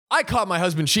I caught my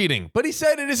husband cheating, but he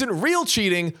said it isn't real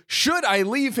cheating. Should I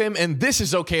leave him? And this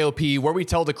is OKOP, where we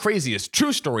tell the craziest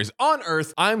true stories on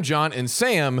earth. I'm John and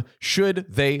Sam. Should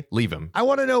they leave him? I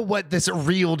want to know what this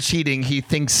real cheating he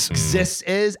thinks exists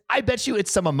is. I bet you it's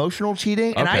some emotional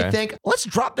cheating. And I think, let's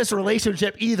drop this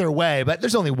relationship either way. But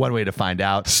there's only one way to find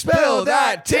out. Spill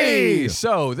that tea!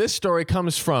 So this story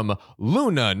comes from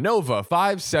Luna Nova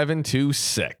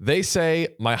 5726. They say,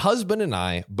 my husband and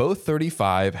I, both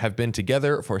 35, have been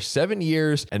together for 7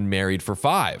 years and married for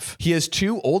 5. He has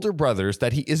 2 older brothers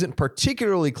that he isn't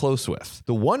particularly close with.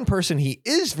 The one person he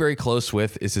is very close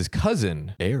with is his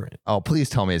cousin, Aaron. Oh, please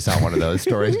tell me it's not one of those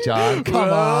stories, John. Come on.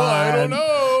 I don't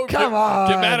know. Come on.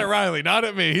 Get mad at Riley, not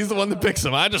at me. He's the one that picks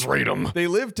them. I just read them. They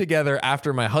lived together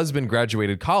after my husband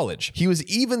graduated college. He was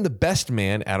even the best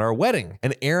man at our wedding.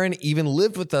 And Aaron even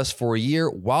lived with us for a year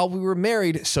while we were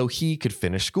married so he could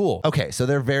finish school. Okay, so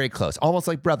they're very close. Almost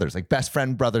like brothers, like best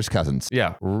friend, brothers, cousins.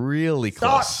 Yeah, really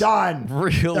close. Stop, John.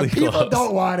 Really the people close.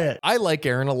 don't want it. I like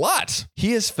Aaron a lot.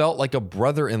 He has felt like a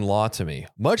brother-in-law to me,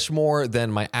 much more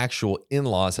than my actual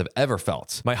in-laws have ever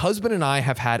felt. My husband and I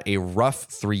have had a rough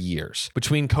 3 years.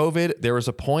 Between COVID, there was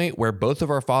a point where both of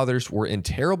our fathers were in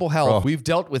terrible health. We've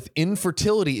dealt with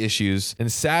infertility issues,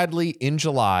 and sadly, in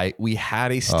July, we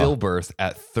had a stillbirth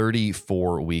at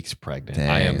 34 weeks pregnant.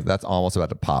 Dang, that's almost about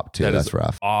to pop too. That's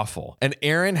rough. Awful. And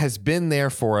Aaron has been there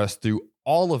for us through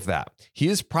all of that. He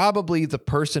is probably the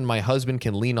person my husband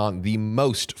can lean on the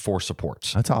most for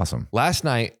support. That's awesome. Last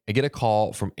night, I get a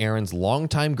call from Aaron's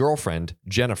longtime girlfriend,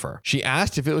 Jennifer. She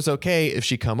asked if it was okay if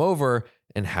she come over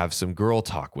and have some girl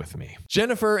talk with me.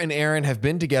 Jennifer and Aaron have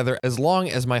been together as long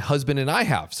as my husband and I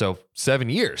have, so 7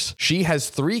 years. She has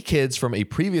 3 kids from a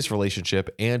previous relationship,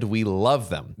 and we love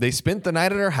them. They spent the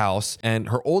night at our house, and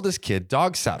her oldest kid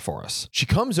dog sat for us. She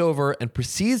comes over and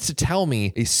proceeds to tell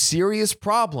me a serious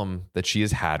problem that she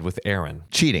has had with Aaron.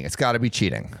 Cheating. It's got to be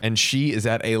cheating. And she is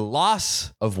at a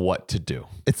loss of what to do.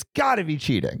 It's got to be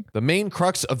cheating. The main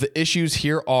crux of the issues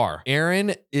here are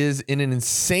Aaron is in an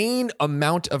insane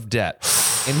amount of debt.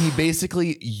 And he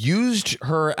basically used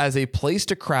her as a place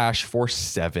to crash for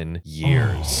 7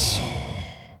 years.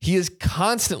 He is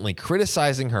constantly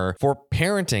criticizing her for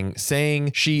parenting,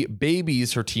 saying she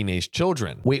babies her teenage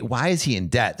children. Wait, why is he in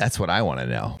debt? That's what I want to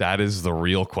know. That is the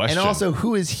real question. And also,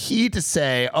 who is he to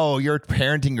say, oh, you're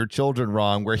parenting your children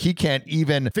wrong, where he can't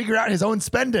even figure out his own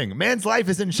spending? Man's life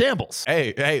is in shambles.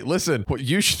 Hey, listen,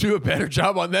 you should do a better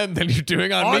job on them than you're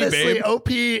doing on Honestly, me, babe. OP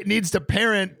needs to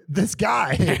parent this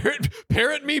guy.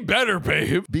 Parent me better,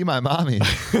 babe. Be my mommy.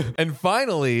 And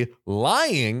finally,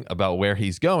 lying about where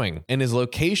he's going. And his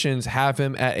locations have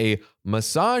him at a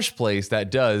massage place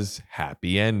that does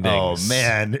happy endings. Oh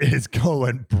man, is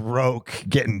going broke,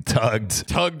 getting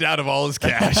tugged out of all his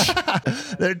cash.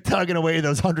 They're tugging away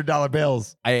those $100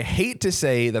 bills. I hate to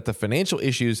say that the financial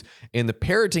issues and the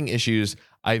parenting issues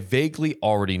I vaguely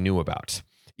already knew about.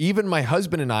 Even my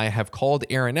husband and I have called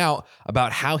Aaron out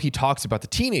about how he talks about the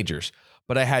teenagers,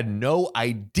 but I had no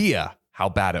idea how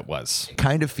bad it was. It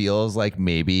kind of feels like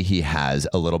maybe he has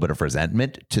a little bit of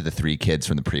resentment to the 3 kids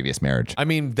from the previous marriage. I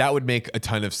mean, that would make a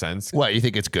ton of sense. What, you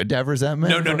think it's good to have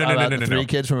resentment? No. 3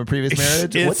 kids from a previous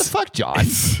marriage? What the fuck, John?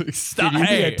 Stop. Dude, you'd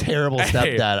be a terrible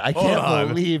stepdad. I can't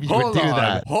believe you would do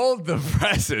that. Hold the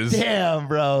presses. Damn,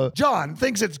 bro. John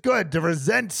thinks it's good to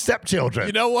resent stepchildren.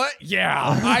 You know what? Yeah,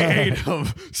 I hate him.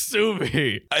 Sue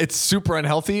me. It's super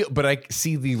unhealthy, but I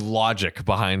see the logic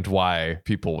behind why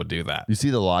people would do that. You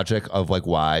see the logic of like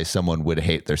why someone would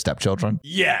hate their stepchildren?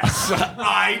 Yes,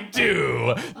 I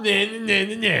do.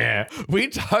 We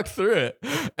talked through it,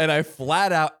 and I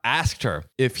flat out asked her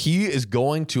if he is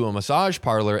going to a massage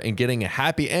parlor and getting a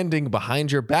happy ending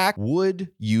behind your back, would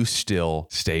you still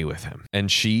stay with him? And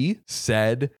she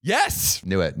said yes.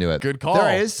 Knew it. Good call.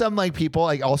 There is some like people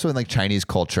like also in like Chinese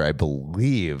culture, I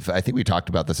think we talked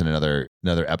about this in another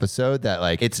episode, that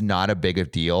like it's not a big a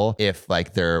deal if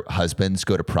like their husbands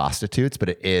go to prostitutes, but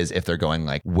it is if they're going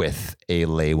like with a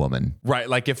laywoman. Right.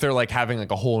 Like if they're like having like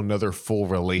a whole nother full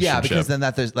relationship. Yeah, because then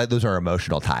there's like those are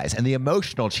emotional ties. And the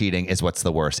emotional cheating is what's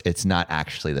the worst. It's not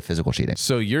actually the physical cheating.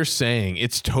 So you're saying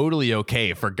it's totally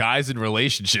okay for guys in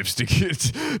relationships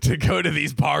to go to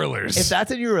these parlors. If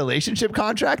that's in your relationship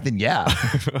contract, then yeah.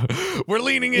 We're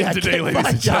leaning in today, ladies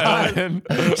and gentlemen.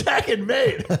 Check and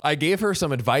mate. I gave her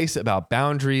some advice about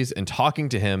boundaries and talking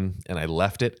to him, and I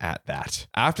left it at that.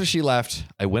 After she left,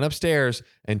 I went upstairs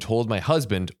and told my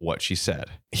husband what she said.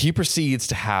 He proceeds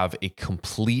to have a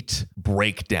complete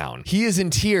breakdown. He is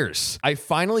in tears. I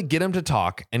finally get him to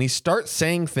talk, and he starts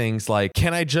saying things like,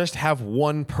 can I just have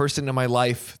one person in my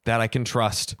life that I can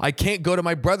trust? I can't go to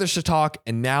my brothers to talk,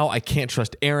 and now I can't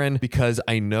trust Aaron because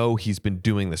I know he's been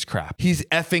doing this crap. He's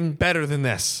effing better than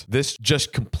this. This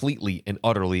just completely and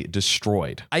utterly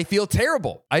destroyed. I feel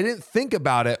terrible. I didn't think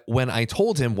about it when I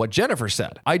told him what Jennifer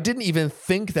said. I didn't even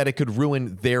think that it could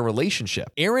ruin their relationship.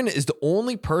 Aaron is the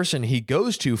only person he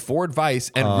goes to for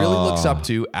advice and really looks up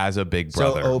to as a big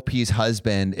brother. So OP's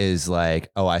husband is like,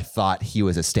 oh, I thought he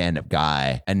was a stand-up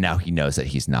guy, and now he knows that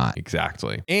he's not.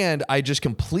 Exactly. And I just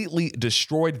completely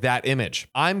destroyed that image.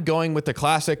 I'm going with the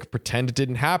classic pretend it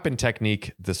didn't happen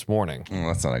technique this morning.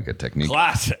 That's not a good technique.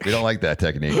 Classic. We don't like that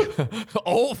technique.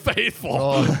 Old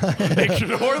Faithful.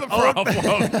 Ignore the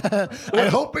problem. I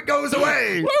hope it goes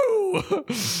away. Woo!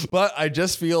 But I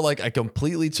just feel like I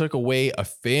completely took away a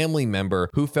family member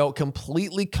who felt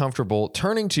completely comfortable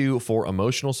turning to for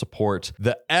emotional support.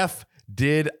 The F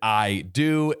did I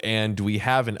do? And we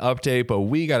have an update, but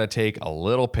we got to take a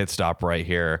little pit stop right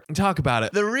here and talk about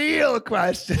it. The real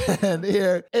question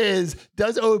here is,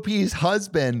 does OP's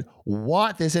husband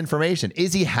want this information?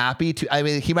 Is he happy to? I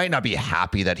mean, he might not be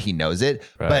happy that he knows it,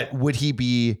 right, but would he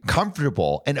be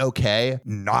comfortable and okay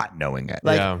not knowing it?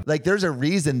 Like there's a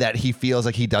reason that he feels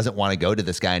like he doesn't want to go to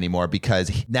this guy anymore,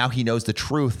 because now he knows the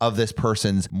truth of this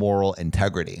person's moral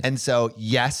integrity. And so,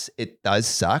 yes, it does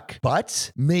suck,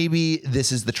 but maybe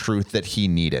this is the truth that he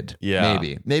needed. Yeah.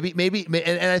 Maybe.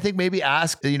 And I think maybe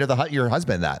ask, your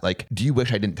husband that, like, do you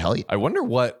wish I didn't tell you? I wonder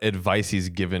what advice he's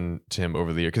given to him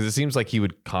over the year, because it seems like he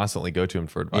would constantly go to him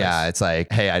for advice. Yeah, it's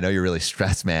like, hey, I know you're really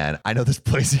stressed, man. I know this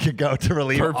place you can go to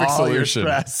relieve Perfect all solution.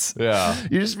 your stress. Yeah.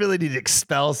 You just really need to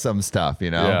expel some stuff,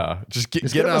 Yeah. Just get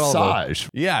a out massage.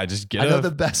 Just get I know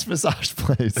the best massage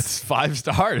place. It's 5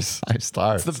 stars. 5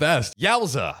 stars. It's the best.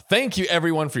 Yowza. Thank you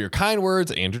everyone for your kind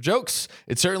words and your jokes.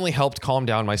 It certainly helped calm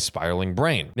down my spiraling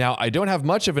brain. Now, I don't have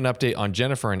much of an update on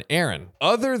Jennifer and Aaron,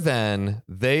 other than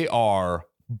they are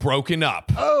broken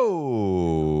up.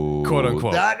 Oh, quote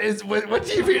unquote. That is what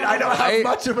do you mean? I don't have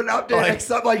much of an update,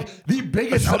 except like the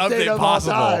biggest update of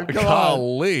possible. all time.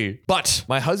 Golly. But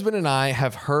my husband and I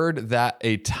have heard that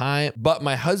a time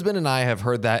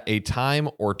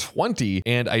or 20,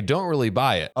 and I don't really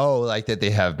buy it. Oh, like that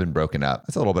they have been broken up.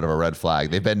 That's a little bit of a red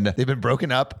flag. They've been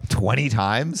broken up 20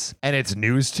 times, and it's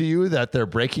news to you that they're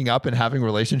breaking up and having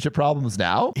relationship problems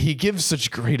now? He gives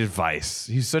such great advice.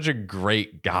 He's such a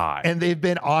great guy. And they've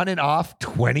been on and off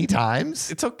 20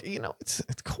 times? It's okay. It's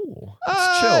cool.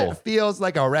 It's chill. It feels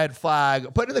like a red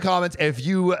flag. Put in the comments if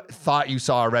you thought you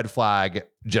saw a red flag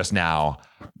just now,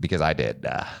 because I did.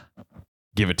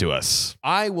 Give it to us.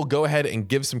 I will go ahead and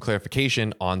give some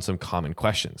clarification on some common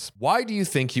questions. Why do you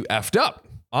think you effed up?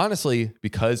 Honestly,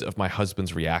 because of my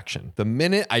husband's reaction. The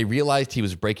minute I realized he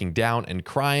was breaking down and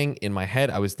crying, in my head,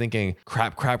 I was thinking,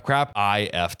 crap, I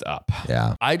effed up.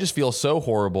 Yeah. I just feel so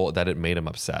horrible that it made him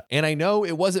upset. And I know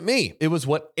it wasn't me. It was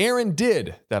what Aaron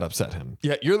did that upset him.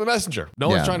 Yeah, you're the messenger. No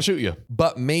one's trying to shoot you.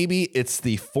 But maybe it's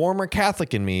the former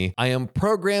Catholic in me. I am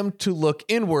programmed to look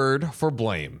inward for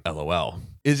blame. LOL.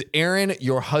 Is Aaron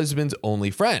your husband's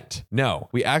only friend? No,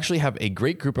 we actually have a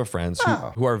great group of friends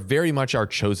who are very much our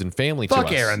chosen family to us.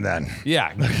 Fuck Aaron then.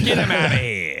 Yeah, get him out of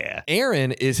here.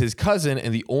 Aaron is his cousin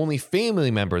and the only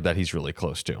family member that he's really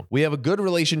close to. We have a good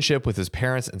relationship with his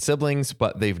parents and siblings,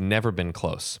 but they've never been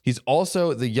close. He's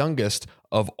also the youngest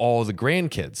of all the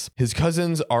grandkids. His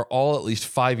cousins are all at least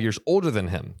 5 years older than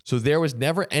him. So there was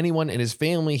never anyone in his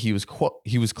family he was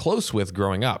close with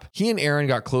growing up. He and Aaron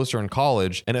got closer in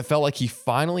college, and it felt like he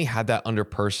finally had that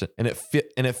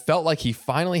it felt like he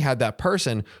finally had that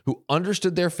person who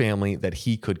understood their family that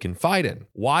he could confide in.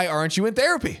 Why aren't you in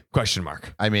therapy? Question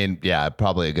mark. I mean, yeah,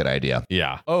 probably a good idea.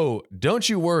 Yeah. Oh, don't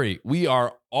you worry. We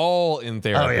are all in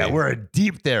therapy. Oh yeah, we're a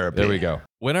deep therapy. There we go.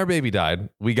 When our baby died,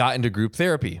 we got into group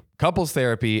therapy, couples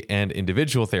therapy, and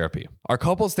individual therapy. Our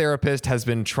couples therapist has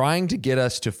been trying to get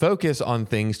us to focus on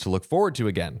things to look forward to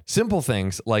again. Simple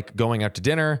things like going out to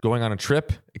dinner, going on a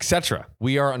trip, etc.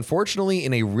 We are unfortunately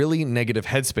in a really negative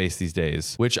headspace these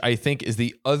days, which I think is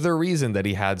the other reason that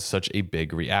he had such a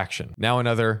big reaction. Now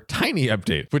another tiny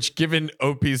update, which given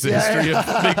OP's history of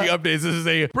making updates, this is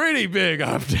a pretty big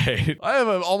update. I have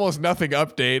an almost nothing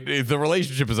update. The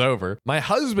relationship is over. My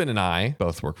husband and I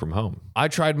both work from home. I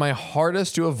tried my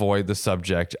hardest to avoid the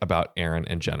subject about Aaron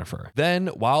and Jennifer. Then,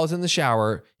 while I was in the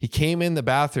shower, he came in the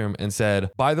bathroom and said,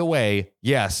 by the way,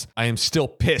 yes, I am still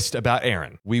pissed about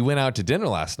Aaron. We went out to dinner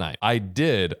last night. I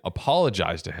did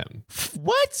apologize to him.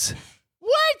 What?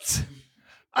 What?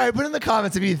 All right, put in the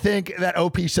comments if you think that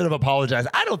OP should have apologized.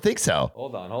 I don't think so.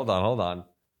 Hold on.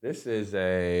 This is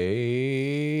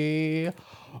a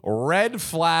red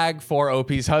flag for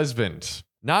OP's husband.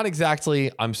 Not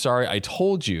exactly, I'm sorry I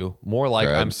told you. More like,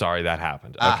 Good. I'm sorry that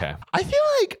happened. Okay. I feel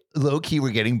like low-key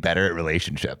we're getting better at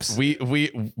relationships. We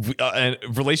and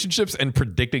relationships and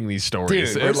predicting these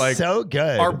stories. Dude, we're so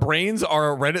good. Our brains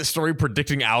are a Reddit story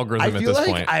predicting algorithm I at feel this like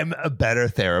point. I'm a better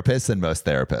therapist than most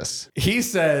therapists. He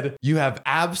said, you have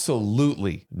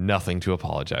absolutely nothing to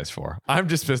apologize for. I'm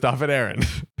just pissed off at Aaron.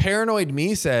 Paranoid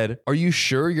me said, are you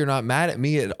sure you're not mad at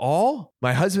me at all?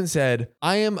 My husband said,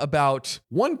 I am about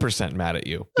 1% mad at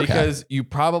you because you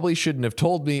probably shouldn't have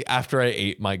told me after I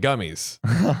ate my gummies.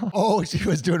 Oh, she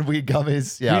was doing weed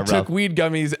gummies. Yeah, he took weed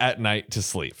gummies at night to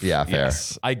sleep. Yeah, fair.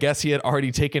 Yes. I guess he had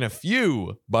already taken a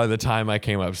few by the time I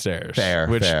came upstairs. Fair.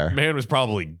 Man was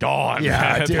probably gone. Yeah,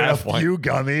 at dude, that a point. few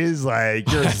gummies,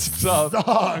 like you're Stuff.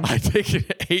 I take an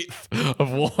eighth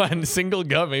of one single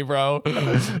gummy, bro.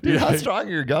 Dude, how strong are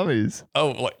your gummies? Oh,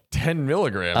 like 10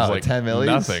 milligrams. Oh, like 10 millis?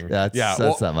 Nothing. That's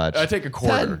not much. I take a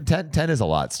quarter. 10 is a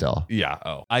lot still. Yeah.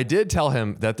 Oh, I did tell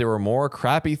him that there were more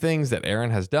crappy things that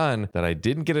Aaron has done that I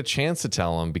didn't get a chance to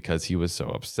tell him because he was so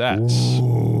upset.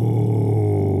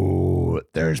 Ooh,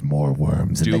 there's more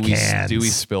worms in the cans. Do we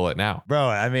spill it now? Bro,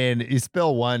 I mean, you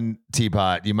spill one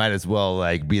teapot, you might as well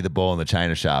like be the bull in the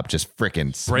china shop. Just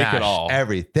freaking Break it all.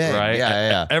 Everything. Right?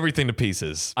 Yeah. Everything to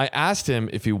pieces. I asked him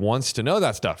if he wants to know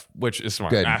that stuff, which is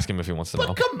smart. Good. Ask him if he wants to know.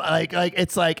 But come on,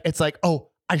 it's like, oh,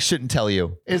 I shouldn't tell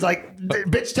you. It's like,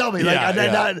 bitch, tell me.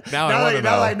 Yeah,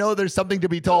 Now I know there's something to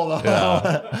be told.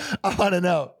 I want to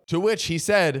know. To which he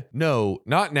said, no,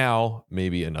 not now,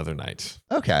 maybe another night.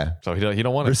 Okay. So he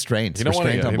don't want to. Restraint. He don't want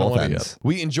Restraint to on both ends.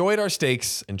 We enjoyed our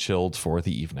steaks and chilled for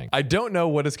the evening. I don't know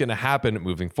what is going to happen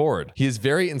moving forward. He is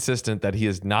very insistent that he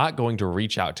is not going to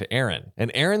reach out to Aaron. And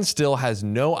Aaron still has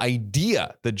no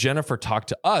idea that Jennifer talked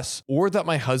to us or that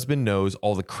my husband knows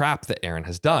all the crap that Aaron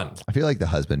has done. I feel like the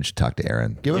husband should talk to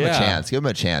Aaron. Give him a chance. Give him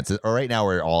a chance. Or right now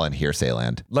we're all in hearsay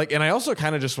land. Like, and I also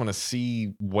kind of just want to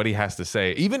see what he has to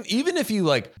say. Even if you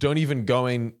like don't even go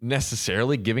in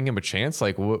necessarily giving him a chance,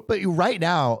 like but right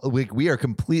now we are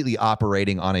completely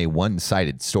operating on a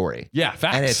one-sided story. Yeah,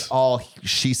 facts. And it's all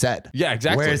she said. Yeah,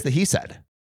 exactly. Where's the he said?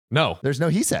 No. There's no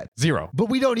he said. Zero. But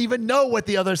we don't even know what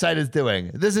the other side is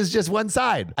doing. This is just one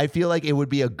side. I feel like it would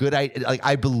be a good idea. Like,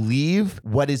 I believe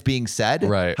what is being said.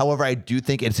 Right. However, I do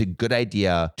think it's a good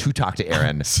idea to talk to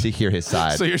Aaron to hear his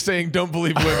side. So you're saying don't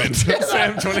believe women.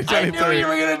 Sam 2023. I knew you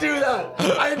were going to do that.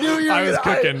 I knew you were I was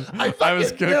cooking. I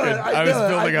was cooking. I was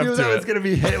building up to it. That was going to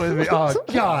be hit with me. Oh,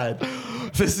 God.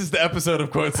 This is the episode of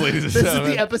Quotes, ladies and This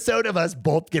gentlemen. is the episode of us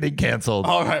both getting canceled.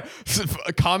 All right.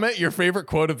 Comment your favorite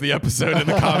quote of the episode in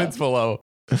the comments below.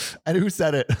 And who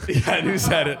said it? Yeah, and who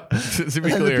said it? To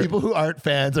be and clear. the people who aren't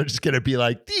fans are just going to be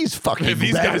like, these fucking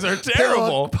These guys are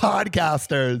terrible.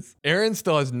 Podcasters. Aaron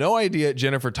still has no idea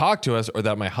Jennifer talked to us or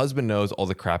that my husband knows all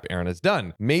the crap Aaron has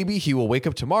done. Maybe he will wake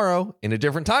up tomorrow in a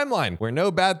different timeline where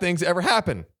no bad things ever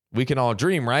happen. We can all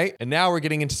dream, right? And now we're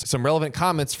getting into some relevant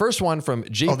comments. First one from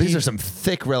JP. Oh, these are some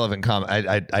thick relevant comments.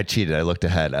 I cheated. I looked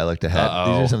ahead.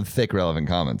 Uh-oh. These are some thick relevant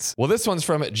comments. Well, this one's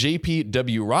from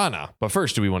JPW Rana. But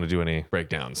first, do we want to do any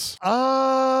breakdowns?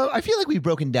 I feel like we've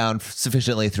broken down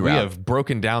sufficiently throughout. We have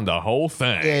broken down the whole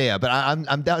thing. Yeah. But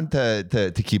I'm down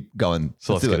to keep going.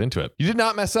 So let's get into it. You did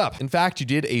not mess up. In fact, you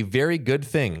did a very good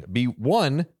thing.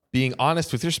 Being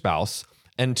honest with your spouse.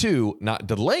 And 2, not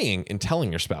delaying in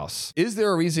telling your spouse. Is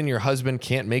there a reason your husband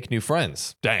can't make new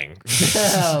friends? Dang.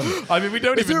 Damn. I mean, we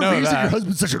don't even know Is there a reason that. your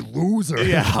husband's such a loser?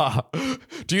 Yeah.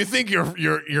 Do you think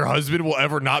your husband will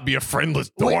ever not be a friendless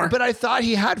dork? Wait, but I thought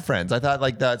he had friends. I thought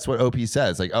like that's what OP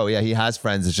says. Like, oh yeah, he has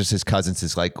friends. It's just his cousins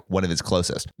is like one of his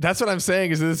closest. That's what I'm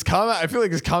saying. Is this comment? I feel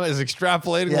like this comment is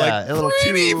extrapolating Yeah, like a little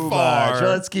pretty too far. much.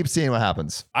 Well, let's keep seeing what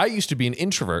happens. I used to be an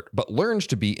introvert, but learned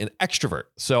to be an extrovert.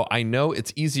 So I know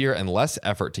it's easier and less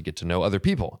effort to get to know other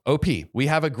people. OP, we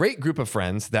have a great group of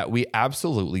friends that we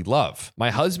absolutely love.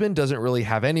 My husband doesn't really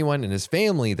have anyone in his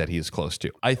family that he is close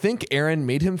to. I think Aaron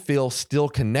made him feel still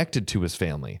connected to his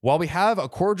family. While we have a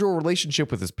cordial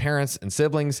relationship with his parents and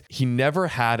siblings, he never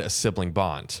had a sibling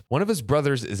bond. One of his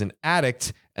brothers is an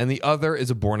addict and the other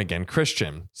is a born-again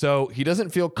Christian. So he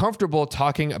doesn't feel comfortable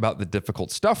talking about the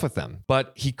difficult stuff with them,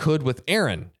 but he could with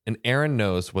Aaron, and Aaron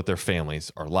knows what their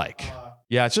families are like.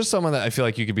 Yeah, it's just someone that I feel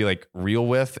like you could be like real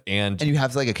with, and you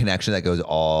have like a connection that goes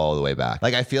all the way back.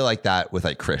 Like I feel like that with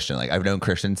like Christian. Like I've known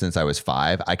Christian since I was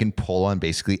 5. I can pull on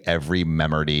basically every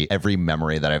memory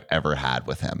that I've ever had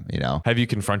with him, you know? Have you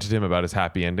confronted him about his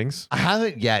happy endings? I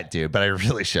haven't yet, dude, but I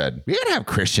really should. We gotta have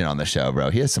Christian on the show, bro.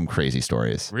 He has some crazy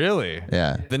stories. Really?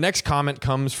 Yeah. The next comment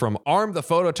comes from Arm the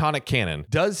Phototonic Cannon.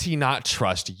 Does he not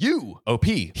trust you? OP.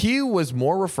 He was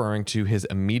more referring to his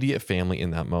immediate family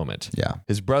in that moment. Yeah.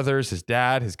 His brothers, his dad,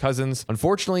 his cousins.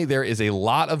 Unfortunately, there is a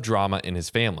lot of drama in his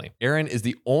family. Aaron is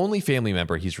the only family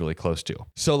member he's really close to.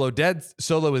 Solo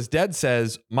is Dead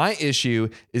says, my issue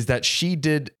is did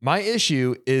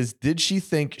she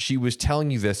think she was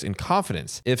telling you this in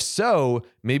confidence? If so,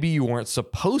 maybe you weren't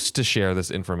supposed to share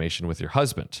this information with your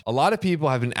husband. A lot of people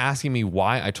have been asking me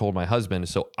why I told my husband,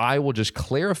 so I will just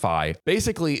clarify.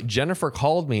 Basically, Jennifer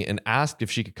called me and asked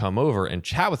if she could come over and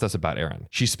chat with us about Aaron.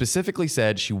 She specifically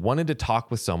said she wanted to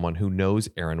talk with someone who knows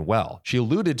Aaron well. She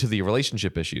alluded to the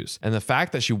relationship issues, and the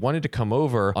fact that she wanted to come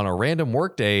over on a random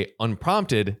workday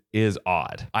unprompted is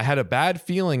odd. I had a bad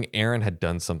feeling Aaron had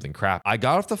done something crap. I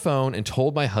got off the phone and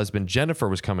told my husband Jennifer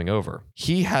was coming over.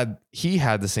 He had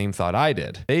the same thought I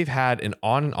did. They've had an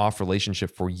on and off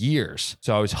relationship for years,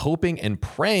 so I was hoping and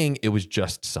praying it was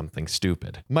just something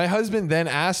stupid. My husband then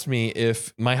asked me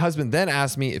if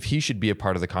he should be a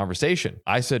part of the conversation.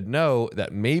 I said no,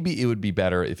 that maybe it would be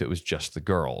better if it was just the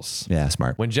girls. Yeah,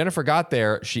 smart. When Jennifer got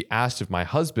there, she asked if my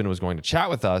husband was going to chat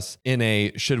with us in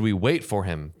a should we wait for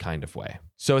him kind of way.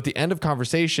 So at the end of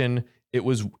conversation, it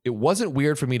wasn't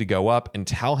weird for me to go up and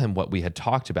tell him what we had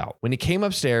talked about. When he came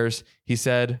upstairs, he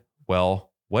said,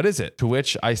 well, what is it? To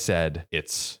which I said,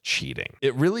 it's cheating.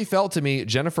 It really felt to me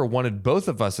Jennifer wanted both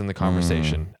of us in the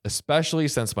conversation, especially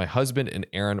since my husband and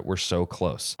Aaron were so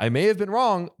close. I may have been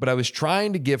wrong, but I was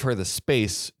trying to give her the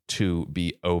space to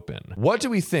be open. What do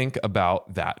we think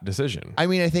about that decision? I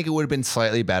mean, I think it would have been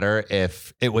slightly better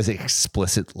if it was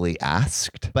explicitly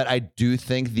asked, but I do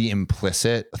think the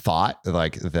implicit thought,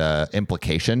 like the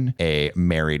implication, a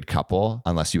married couple,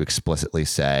 unless you explicitly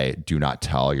say, do not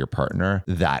tell your partner,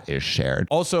 that is shared.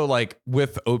 Also, like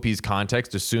with OP's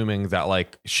context, assuming that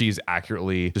like she's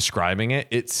accurately describing it,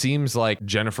 it seems like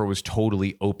Jennifer was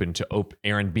totally open to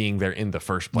Aaron being there in the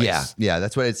first place. Yeah,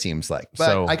 that's what it seems like. But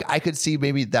so, I could see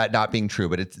maybe that not being true,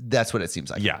 but that's what it seems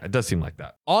like. Yeah, it does seem like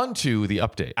that. On to the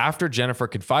update. After Jennifer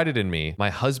confided in me, my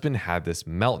husband had this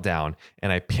meltdown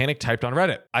and I panic typed on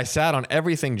Reddit. I sat on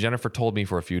everything Jennifer told me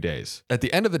for a few days. At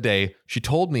the end of the day, she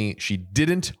told me she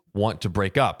didn't want to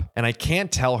break up, and I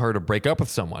can't tell her to break up with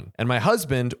someone. And my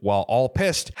husband, while all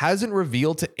pissed, hasn't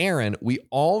revealed to Aaron we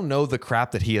all know the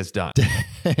crap that he has done.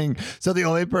 Dang. So the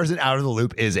only person out of the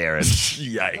loop is Aaron.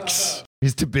 Yikes.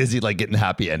 He's too busy like getting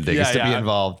happy endings to be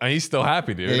involved. And he's still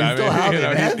happy, dude. Yeah, he's still happy.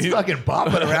 Man. He's fucking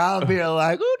bopping around being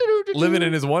like, living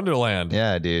in his wonderland.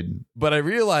 Yeah, dude. But I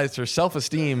realized her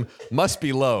self-esteem must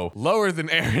be lower than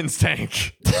Aaron's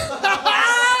tank.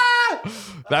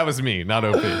 That was me, not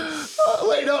OP.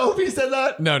 Wait, no, OP said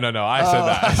that? No, I said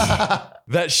that.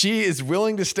 That she is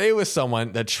willing to stay with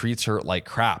someone that treats her like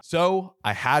crap. So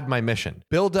I had my mission.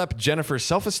 Build up Jennifer's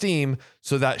self-esteem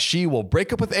so that she will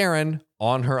break up with Aaron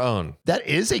on her own. That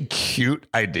is a cute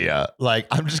idea. Like,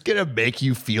 I'm just going to make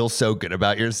you feel so good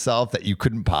about yourself that you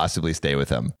couldn't possibly stay with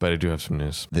him. But I do have some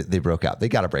news. They broke up. They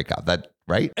got to break up. That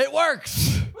right? It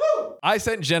works. Woo! I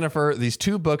sent Jennifer these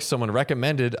 2 books someone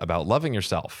recommended about loving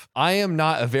yourself. I am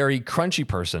not a very crunchy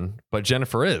person, but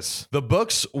Jennifer is. The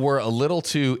books were a little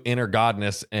too inner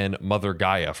godness and Mother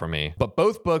Gaia for me, but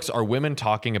both books are women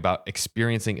talking about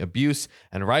experiencing abuse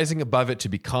and rising above it to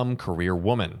become career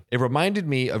woman. It reminded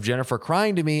me of Jennifer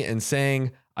crying to me and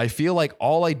saying, I feel like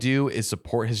all I do is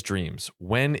support his dreams.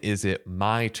 When is it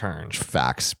my turn?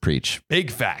 Facts. Preach. Big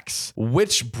facts.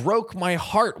 Which broke my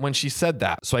heart when she said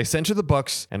that. So I sent her the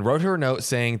books and wrote her a note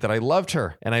saying that I loved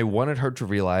her and I wanted her to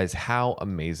realize how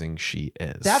amazing she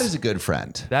is. That is a good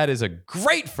friend. That is a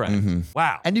great friend. Mm-hmm.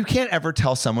 Wow. And you can't ever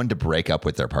tell someone to break up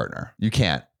with their partner. You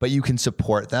can't. But you can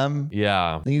support them.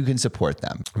 Yeah. I think you can support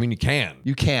them. I mean, you can.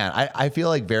 You can. I feel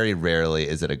like very rarely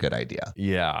is it a good idea.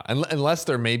 Yeah. Unless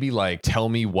they're maybe like, tell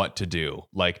me what to do.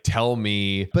 Like, tell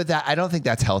me. But that I don't think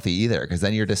that's healthy either, because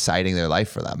then you're deciding their life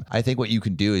for them. I think what you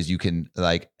can do is you can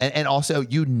like, and also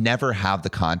you never have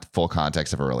the full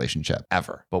context of a relationship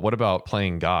ever. But what about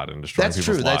playing God and destroying people's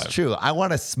lives? That's true. I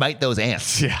want to smite those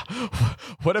ants. Yeah.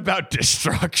 What about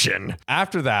destruction?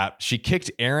 After that, she kicked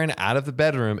Aaron out of the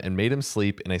bedroom and made him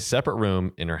sleep in a separate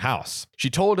room in her house. She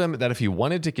told him that if he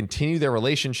wanted to continue their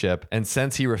relationship, and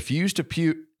since he refused to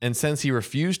And since he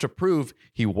refused to prove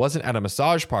he wasn't at a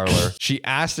massage parlor, she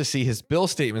asked to see his bill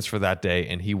statements for that day,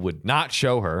 and he would not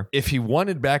show her. If he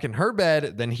wanted back in her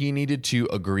bed, then he needed to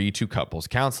agree to couples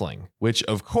counseling, which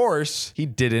of course he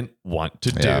didn't want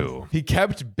to do. He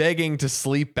kept begging to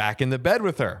sleep back in the bed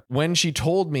with her. When she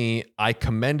told me, I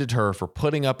commended her for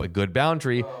putting up a good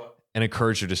boundary and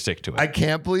encouraged her to stick to it. I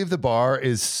can't believe the bar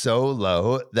is so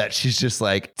low that she's just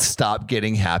like, stop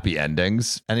getting happy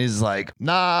endings. And he's like,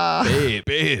 nah.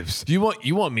 Babes, do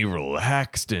you want me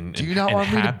relaxed and do you not and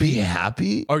want me to be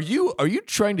happy? Are you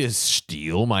trying to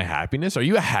steal my happiness? Are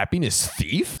you a happiness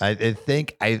thief? I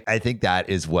think that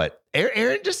is what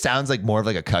Aaron just sounds like more of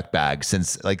like a cuck bag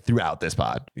since like throughout this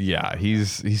pod. Yeah,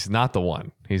 he's not the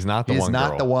one. He's not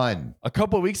the one. A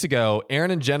couple of weeks ago,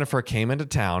 Aaron and Jennifer came into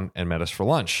town and met us for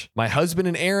lunch. My husband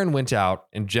and Aaron went out,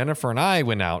 and Jennifer and I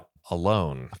went out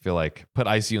alone. I feel like put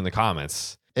ICU in the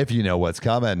comments. If you know what's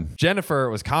coming. Jennifer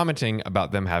was commenting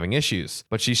about them having issues,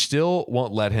 but she still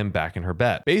won't let him back in her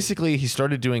bed. Basically, he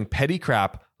started doing petty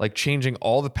crap like changing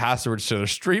all the passwords to their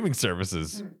streaming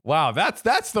services. Wow,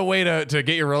 that's the way to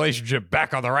get your relationship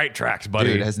back on the right tracks,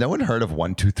 buddy. Dude, has no one heard of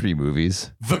 1-2-3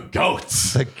 movies? The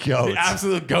goats. The goats. The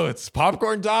absolute goats.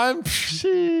 Popcorn time?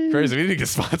 Crazy. We need to get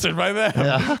sponsored by them.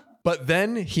 Yeah. But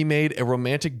then he made a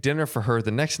romantic dinner for her the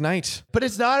next night. But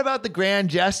it's not about the grand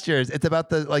gestures. It's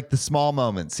about the small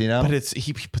moments, you know? But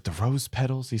he put the rose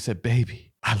petals. He said, baby,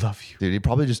 I love you. Dude, he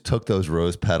probably just took those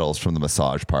rose petals from the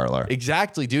massage parlor.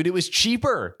 Exactly, dude. It was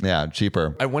cheaper. Yeah,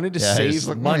 cheaper. I wanted to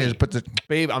save money.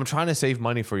 Babe, I'm trying to save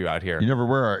money for you out here. You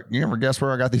never guess where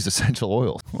I got these essential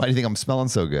oils. Why do you think I'm smelling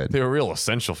so good? They were real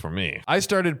essential for me. I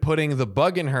started putting the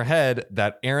bug in her head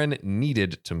that Aaron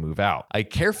needed to move out. I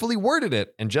carefully worded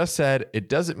it and just said, it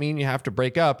doesn't mean you have to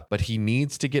break up, but he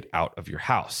needs to get out of your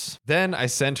house. Then I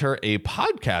sent her a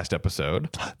podcast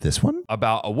episode. This one?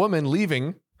 About a woman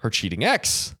leaving her cheating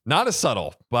ex. Not as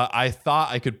subtle, but I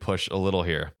thought I could push a little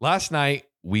here. Last night,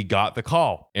 we got the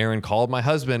call. Aaron called my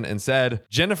husband and said,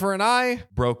 Jennifer and I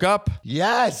broke up.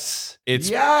 Yes.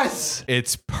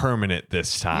 It's permanent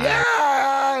this time.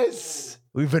 Yes.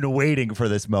 We've been waiting for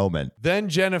this moment. Then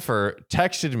Jennifer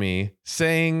texted me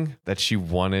saying that she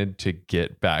wanted to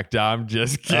get back. I'm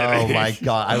just kidding. Oh my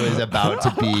God. I was about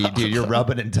to be, dude, you're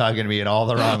rubbing and tugging me in all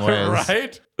the wrong ways.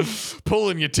 Right?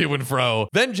 Pulling you to and fro.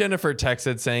 Then Jennifer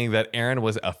texted saying that Aaron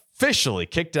was officially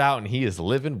kicked out and he is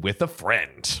living with a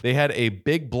friend. They had a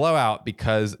big blowout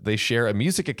because they share a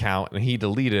music account and he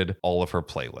deleted all of her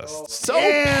playlists. So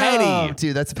petty.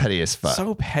 Dude, that's petty as fuck.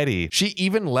 So petty. She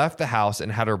even left the house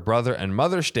and had her brother and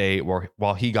mother stay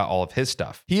while he got all of his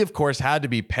stuff. He, of course, had to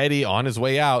be petty on his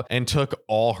way out and took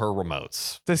all her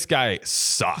remotes. This guy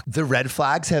sucked. The red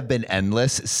flags have been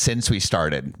endless since we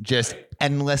started. Just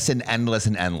endless and endless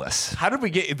and endless. How did we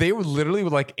get, they were literally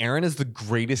like, Aaron is the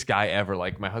greatest guy ever.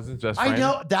 Like my husband's best friend. I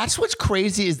know. That's what's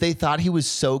crazy is they thought he was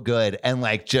so good and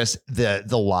like just the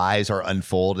lies are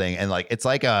unfolding and like it's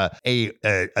like a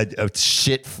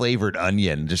shit flavored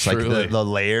onion. Just like the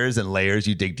layers and layers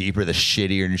you dig deeper, the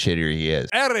shittier and shittier he is.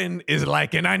 Aaron is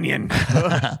like an onion.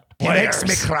 He makes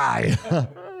me cry.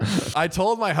 I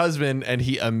told my husband and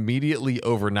he immediately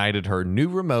overnighted her new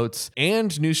remotes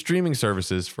and new streaming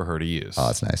services for her to use. Oh,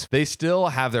 that's nice. They still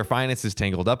have their finances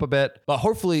tangled up a bit, but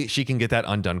hopefully she can get that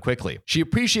undone quickly. She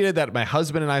appreciated that my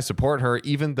husband and I support her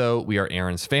even though we are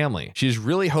Aaron's family. She's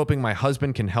really hoping my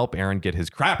husband can help Aaron get his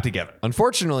crap together.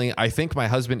 Unfortunately, I think my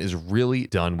husband is really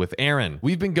done with Aaron.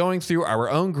 We've been going through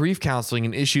our own grief counseling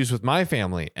and issues with my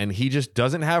family, and he just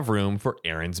doesn't have room for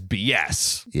Aaron's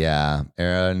BS. Yeah,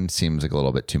 Aaron seems like a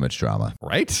little bit too much drama.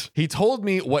 Right? He told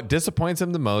me what disappoints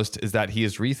him the most is that he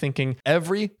is rethinking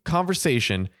every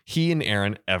conversation he and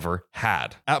Aaron ever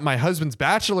had. At my husband's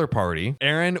bachelor party,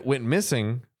 Aaron went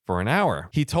missing for an hour.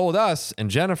 He told us and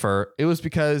Jennifer it was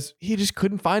because he just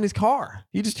couldn't find his car.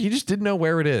 He just didn't know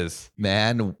where it is.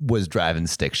 Man was driving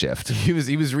stick shift. He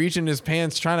was reaching his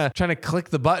pants trying to click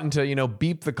the button to,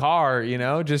 beep the car,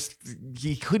 just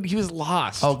he was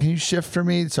lost. Oh, can you shift for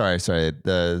me? Sorry.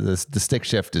 The stick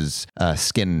shift is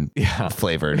skin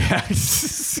flavored. Yeah,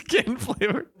 skin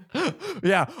flavored.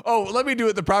 Yeah. Oh, let me do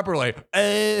it the proper way.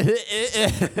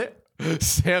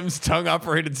 Sam's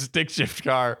tongue-operated stick shift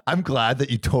car. I'm glad that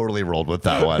you totally rolled with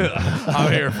that one.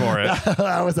 I'm here for it.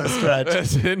 That was a stretch.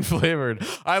 Skin flavored.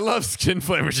 I love skin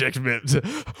flavored stick shift.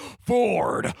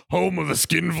 Ford, home of the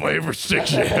skin flavored stick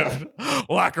shift.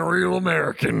 Like a real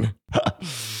American.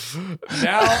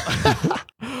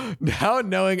 Now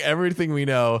knowing everything we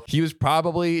know, he was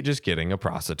probably just getting a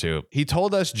prostitute. He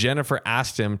told us Jennifer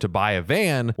asked him to buy a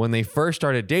van when they first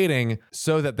started dating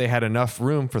so that they had enough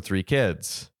room for 3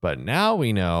 kids. But now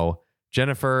we know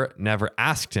Jennifer never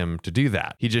asked him to do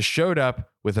that. He just showed up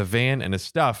with a van and his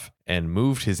stuff and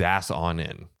moved his ass on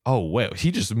in. Oh, wait,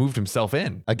 he just moved himself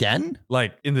in. Again?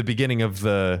 Like in the beginning of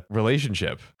the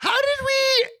relationship. How did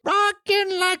we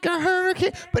rockin' like a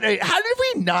hurricane? But how did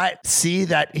we not see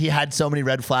that he had so many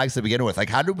red flags to begin with? Like,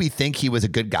 how did we think he was a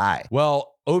good guy?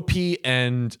 Well, OP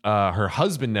and her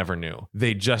husband never knew.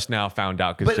 They just now found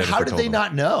out. But how did they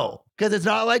not know? Because it's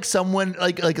not like someone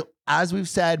like as we've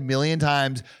said a million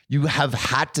times, you have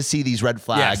had to see these red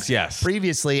flags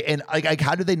previously. And like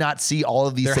how did they not see all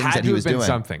of these things that he was doing?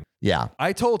 Something. Yeah.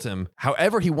 I told him,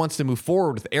 however he wants to move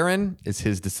forward with Aaron is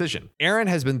his decision. Aaron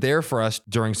has been there for us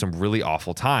during some really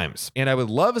awful times. And I would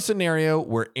love a scenario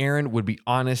where Aaron would be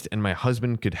honest and my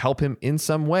husband could help him in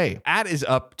some way. That is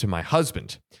up to my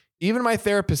husband. Even my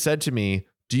therapist said to me,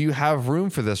 do you have room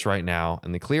for this right now?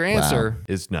 And the clear answer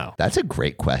is no. That's a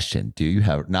great question. Do you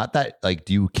have, not that, like,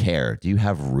 do you care? Do you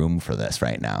have room for this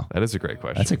right now? That is a great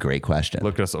question. That's a great question.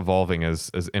 Look at us evolving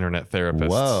as internet therapists.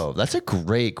 Whoa, that's a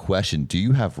great question. Do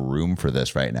you have room for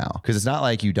this right now? Because it's not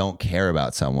like you don't care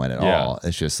about someone at all.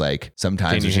 It's just like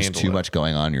sometimes there's just too much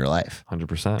going on in your life.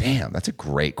 100%. Damn, that's a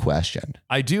great question.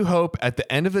 I do hope at the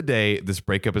end of the day, this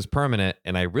breakup is permanent.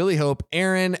 And I really hope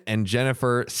Aaron and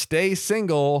Jennifer stay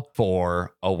single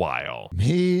for a while.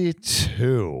 Me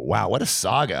too. Wow, what a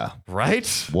saga. Right?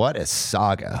 What a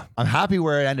saga. I'm happy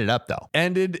where it ended up though.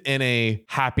 Ended in a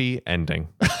happy ending.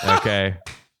 Okay.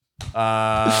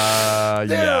 Yeah.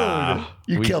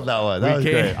 You killed that one. That was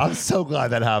great. I'm so glad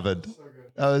that happened.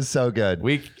 That was so good.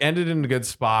 We ended in a good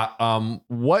spot.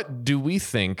 What do we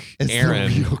think, it's Aaron?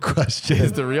 The real question.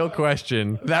 Is the real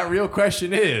question. That real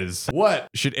question is, what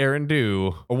should Aaron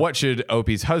do, or what should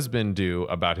Opie's husband do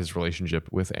about his relationship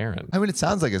with Aaron? I mean, it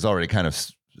sounds like it's already kind of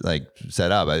like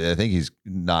set up. I think he's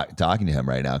not talking to him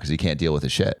right now because he can't deal with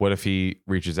his shit. What if he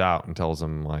reaches out and tells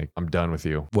him, like, I'm done with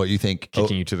you? What you think?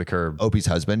 Kicking you to the curb. Opie's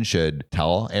husband should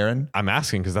tell Aaron? I'm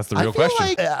asking because that's the real question.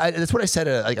 Like, that's what I said.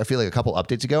 I feel like a couple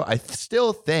updates ago. I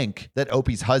still think that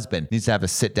Opie's husband needs to have a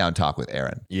sit down talk with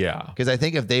Aaron. Yeah. Because I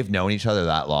think if they've known each other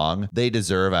that long, they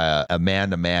deserve a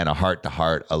man to man, a heart to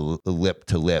heart, a lip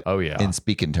to lip. Oh yeah. In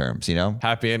speaking terms, you know?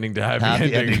 Happy ending to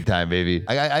happy ending time, baby.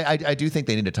 I do think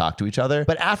they need to talk to each other.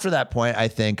 But after that point, I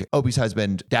think Opie's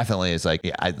husband definitely is like,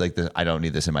 yeah, I don't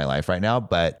need this in my life right now.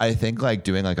 But I think like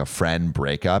doing like a friend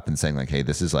breakup and saying like, hey,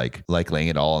 this is like laying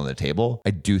it all on the table.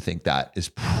 I do think that is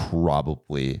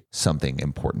probably something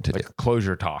important to do.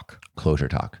 Closure talk. Closure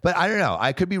talk. But I don't know.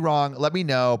 I could be wrong. Let me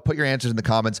know. Put your answers in the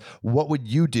comments. What would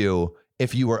you do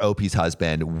if you were Opie's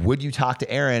husband? Would you talk to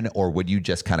Aaron or would you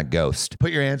just kind of ghost?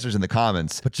 Put your answers in the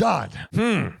comments. But John,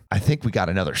 I think we got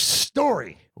another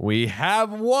story. We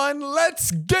have one. Let's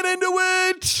get into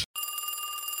it.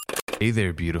 Hey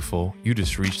there, beautiful. You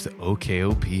just reached the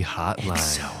OKOP hotline. It's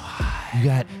so hot. You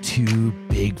got two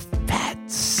big, fat,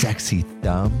 sexy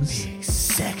thumbs. Big,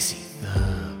 sexy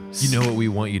thumbs. You know what we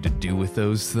want you to do with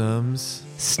those thumbs?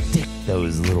 Stick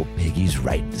those little piggies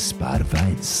right into Spotify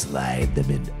and slide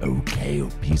them in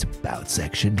OKOP's About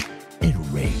section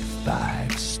and rate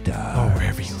 5 stars. Or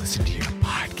wherever you listen to your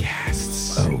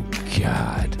podcasts. Oh,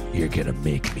 God. You're going to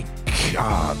make me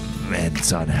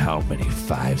comment on how many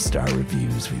 5-star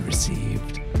reviews we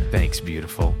received. Thanks,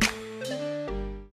 beautiful.